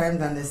longer time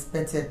than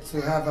expected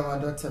to have our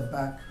daughter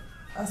back,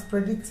 as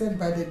predicted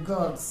by the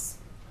gods.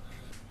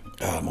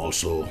 I'm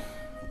also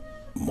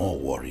more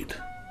worried.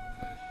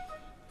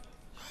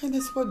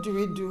 Highness, what do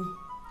we do?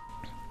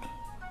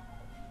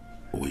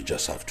 We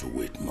just have to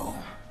wait more.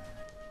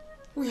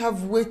 We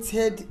have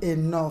waited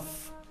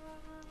enough.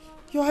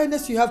 Your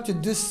Highness, you have to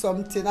do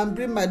something and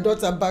bring my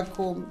daughter back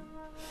home.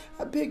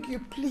 I beg you,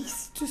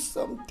 please, do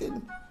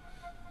something.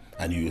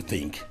 And you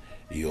think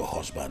your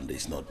husband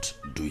is not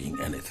doing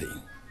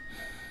anything?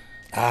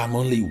 I'm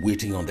only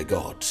waiting on the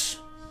gods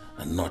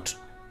and not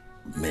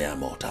mere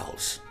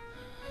mortals.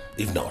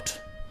 If not,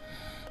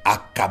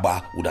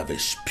 Akaba would have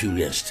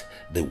experienced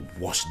the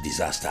worst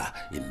disaster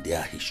in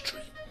their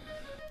history.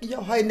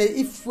 Your Highness,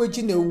 if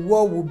waging a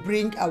war will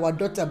bring our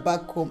daughter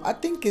back home, I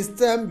think it's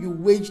time you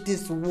wage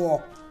this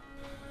war.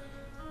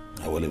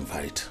 I will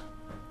invite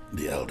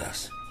the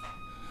elders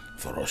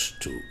for us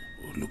to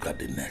look at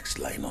the next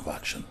line of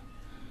action.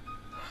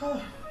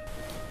 For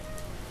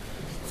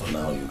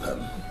now, you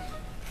can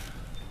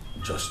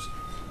just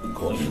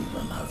go in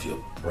and have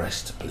your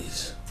rest,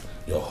 please.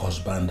 Your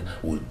husband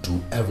will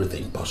do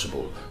everything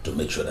possible to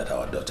make sure that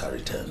our daughter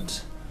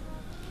returns.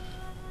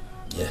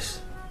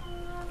 Yes,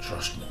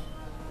 trust me.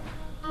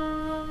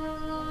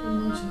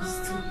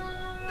 Majesty.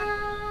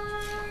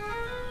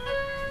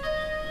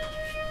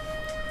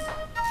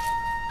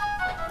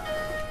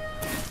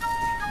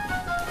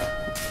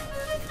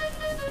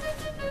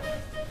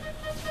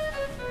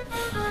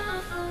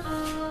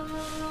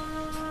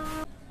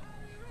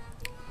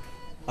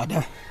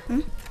 Ada,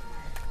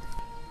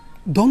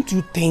 don't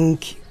you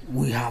think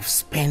we have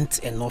spent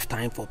enough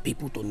time for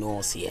people to know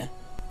us here?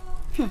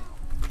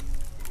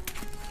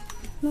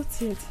 Not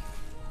yet.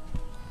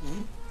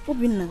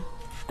 Obinna,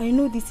 I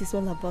know this is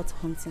all about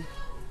hunting.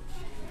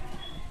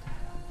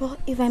 But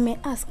if I may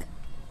ask,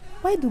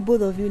 why do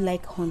both of you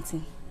like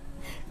hunting?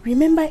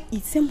 Remember,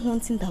 it's same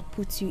hunting that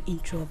puts you in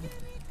trouble.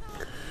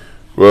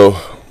 Well,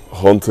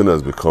 hunting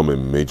has become a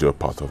major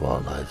part of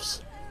our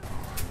lives.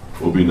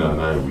 Obinna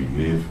and I, we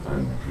live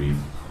and breathe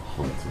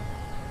hunting.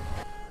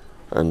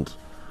 And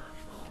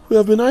we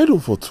have been idle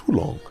for too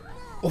long.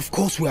 Of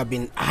course we have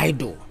been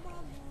idle.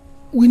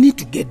 We need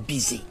to get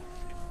busy.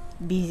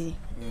 Busy?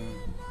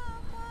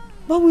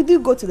 But we do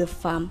go to the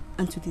farm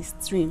and to the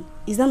stream.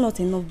 Is that not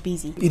enough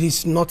busy? It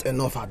is not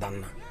enough,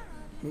 Adanna.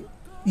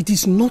 It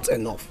is not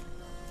enough.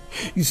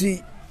 You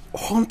see,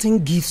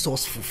 hunting gives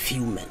us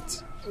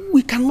fulfillment.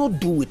 We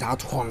cannot do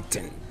without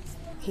hunting.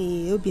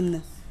 Hey,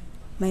 Obinna.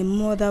 My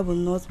mother will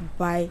not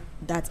buy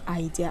that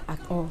idea at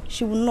all.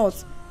 She will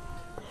not.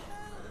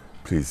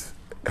 Please,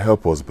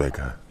 help us beg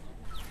her.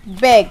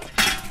 Beg?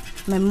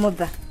 My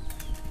mother?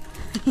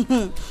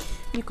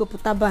 Biko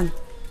Putaban.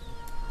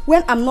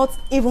 When I'm not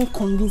even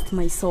convinced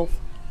myself,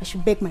 I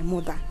should beg my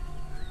mother.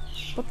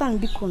 Potan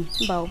Bikon,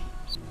 bow.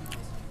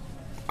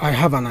 I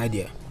have an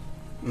idea.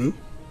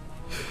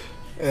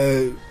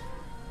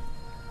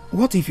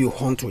 What if you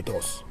hunt with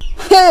us?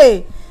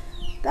 Hey!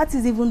 That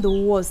is even the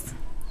worst.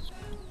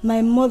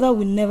 My mother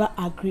will never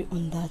agree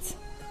on that.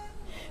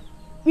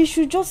 We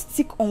should just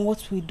stick on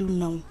what we do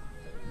now.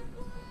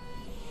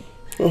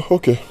 Oh,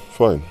 okay,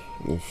 fine.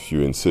 If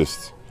you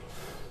insist.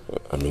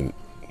 I mean,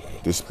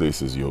 this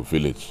place is your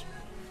village.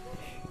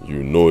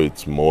 You know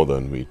it more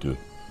than we do.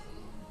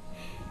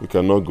 We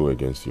cannot go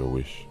against your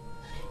wish.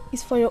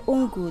 It's for your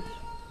own good.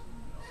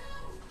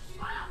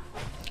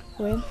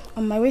 Well,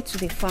 on my way to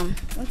the farm,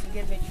 I want to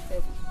get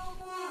vegetables.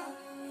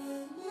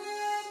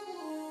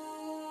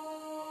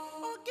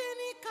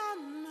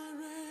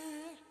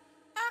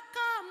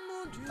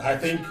 I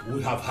think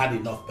we have had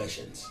enough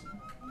patience.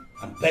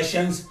 And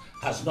patience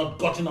has not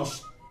gotten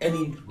us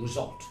any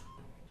result.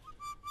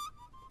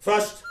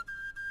 First,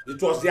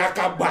 it was the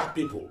Akaba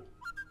people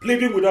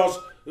pleading with us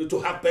to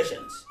have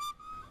patience.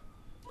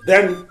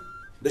 Then,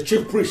 the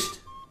chief priest.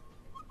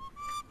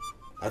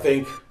 I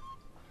think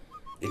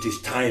it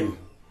is time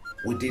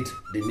we did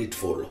the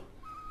needful.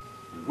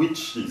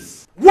 Which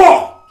is?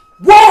 War!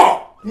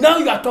 War! Now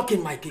you are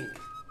talking, my king.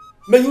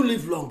 May you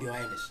live long, Your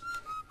Highness.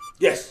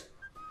 Yes.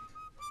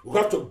 We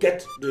have to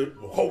get the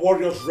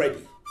warriors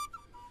ready.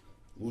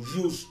 We'll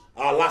use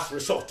our last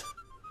resort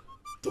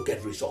to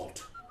get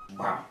result.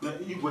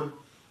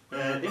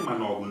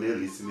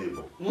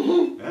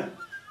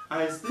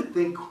 I still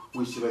think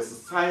we should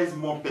exercise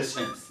more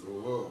patience.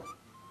 Oh.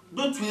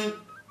 Don't we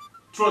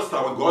trust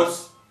our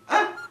gods?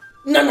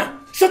 Nana,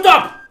 shut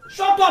up!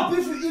 Shut up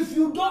if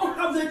you don't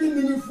have any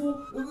meaningful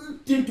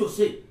thing to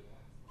say.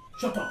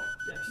 Shut up.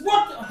 Yes.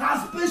 What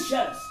has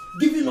patience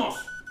given us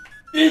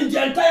in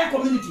the entire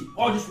community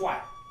all this while?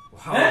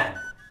 Wow.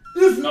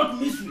 If not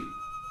misery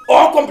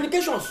or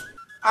complications?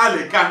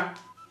 Aleka,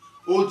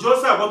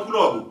 Ojosa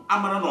Bakulogu,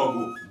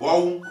 Amaranogu,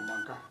 Bow.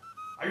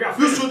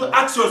 You should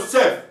ask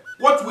yourself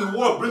what will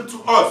war bring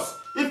to us,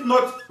 if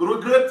not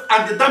regret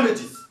and the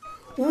damages.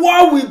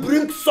 War will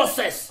bring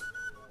success,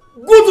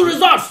 good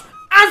results,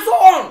 and so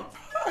on.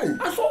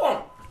 And so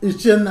on.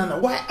 Ichenana,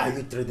 why are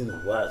you trading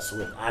words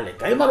with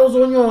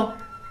Aleka?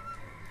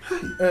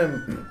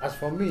 As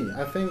for me,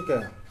 I think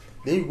the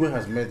Igwe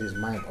has made his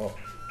mind up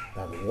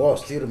that war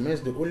still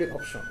remains the only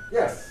option.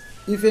 Yes.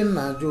 Even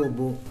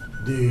Najobu,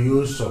 do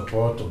you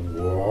support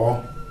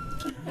war?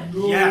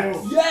 No.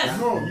 Yes. Yes.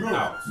 No.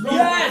 Yes. No.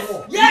 Yes.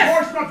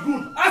 Your voice not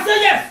good. I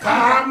say yes.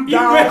 Calm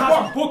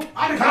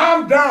down.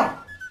 Calm down.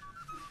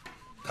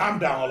 Calm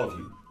down, all of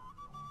you.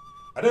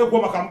 I don't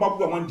go back and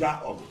one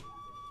jar.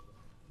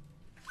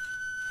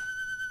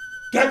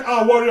 Get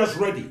our warriors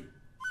ready.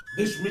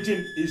 This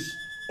meeting is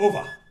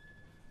over.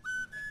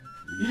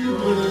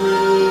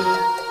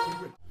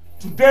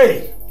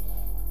 Today,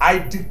 I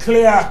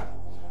declare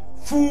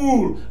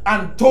full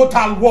and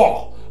total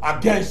war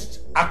against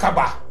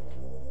Akaba.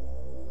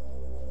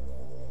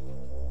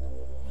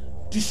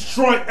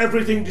 Destroy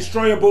everything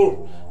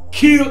destroyable,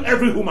 kill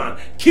every human,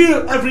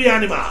 kill every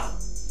animal.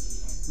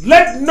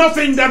 Let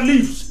nothing that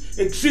lives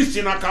exist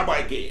in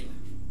Akaba again.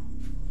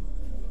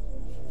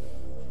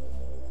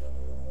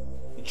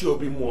 It will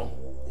be more.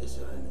 Yes,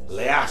 Your Highness.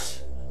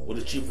 Leas with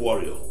the chief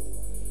warrior.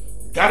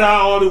 Gather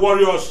all the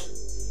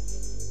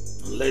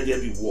warriors and let there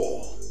be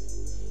war.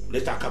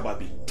 Let Akaba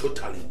be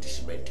totally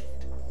decimated.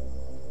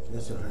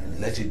 Yes, Your Highness.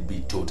 Let it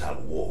be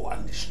total war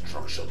and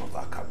destruction of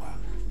Akaba.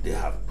 They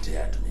have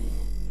dared me.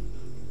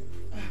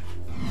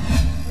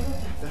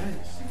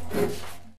 Thanks.